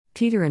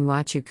Peter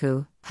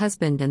Nwachukwu,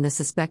 husband and the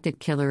suspected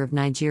killer of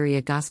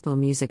Nigeria gospel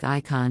music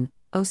icon,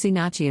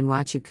 Osinachi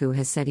Nwachukwu,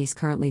 has said he's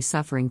currently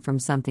suffering from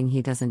something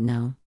he doesn't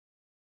know.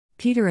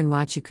 Peter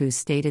Nwachukwu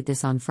stated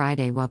this on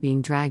Friday while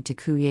being dragged to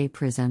Kuje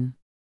prison.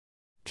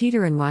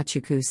 Peter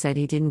Nwachukwu said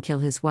he didn't kill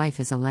his wife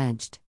as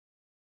alleged,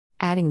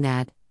 adding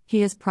that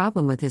he has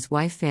problem with his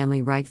wife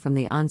family right from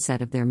the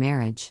onset of their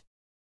marriage.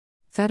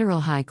 Federal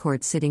High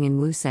Court sitting in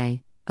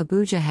Wuse,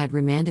 Abuja had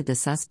remanded the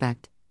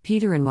suspect,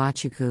 Peter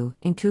Nwachukwu,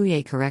 in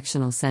Kuje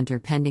Correctional Center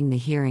pending the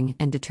hearing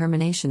and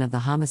determination of the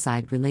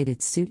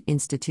homicide-related suit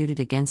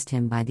instituted against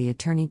him by the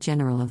Attorney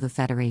General of the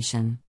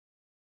Federation.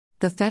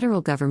 The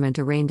federal government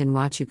arraigned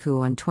Nwachukwu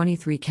on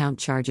 23-count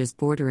charges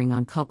bordering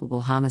on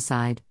culpable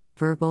homicide,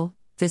 verbal,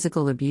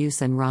 physical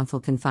abuse and wrongful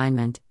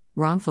confinement,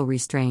 wrongful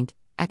restraint,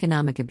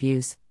 economic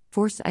abuse,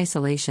 forced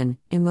isolation,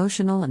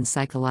 emotional and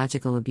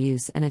psychological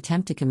abuse and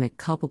attempt to commit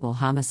culpable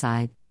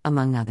homicide,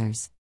 among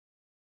others.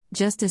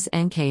 Justice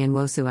N.K.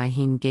 Nwosu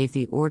Ihim gave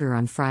the order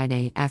on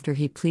Friday after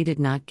he pleaded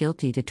not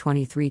guilty to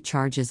 23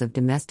 charges of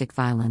domestic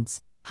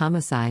violence,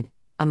 homicide,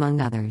 among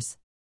others.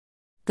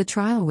 The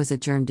trial was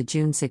adjourned to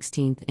June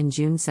 16 and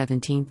June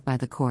 17 by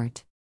the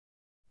court.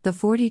 The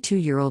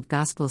 42-year-old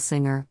gospel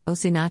singer,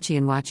 Osinachi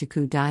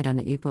Nwachukwu, died on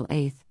April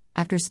 8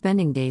 after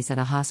spending days at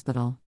a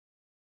hospital.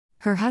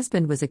 Her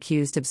husband was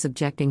accused of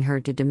subjecting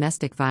her to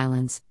domestic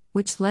violence,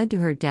 which led to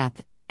her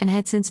death, and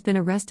had since been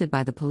arrested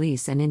by the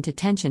police and in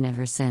detention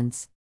ever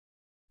since.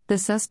 The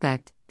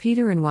suspect,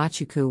 Peter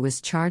Nwachukwu, was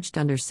charged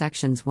under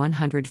Sections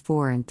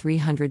 104 and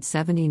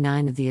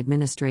 379 of the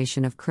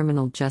Administration of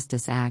Criminal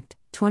Justice Act,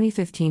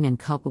 2015 and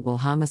culpable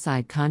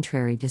homicide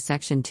contrary to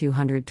Section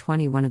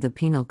 221 of the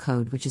Penal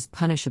Code, which is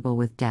punishable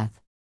with death.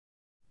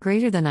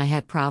 Greater than I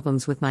had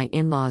problems with my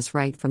in-laws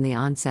right from the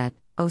onset,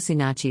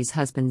 Osinachi's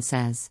husband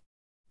says.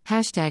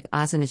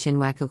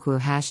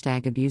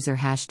 #Osinachinwachukwu #abuser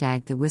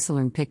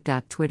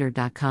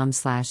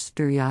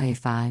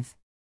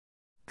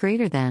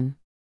 #thewhistlerpic.twitter.com/Sturyae5.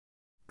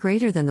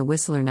 Greater than the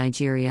Whistler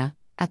Nigeria,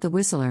 at the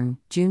Whistler,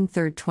 June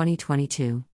 3, 2022.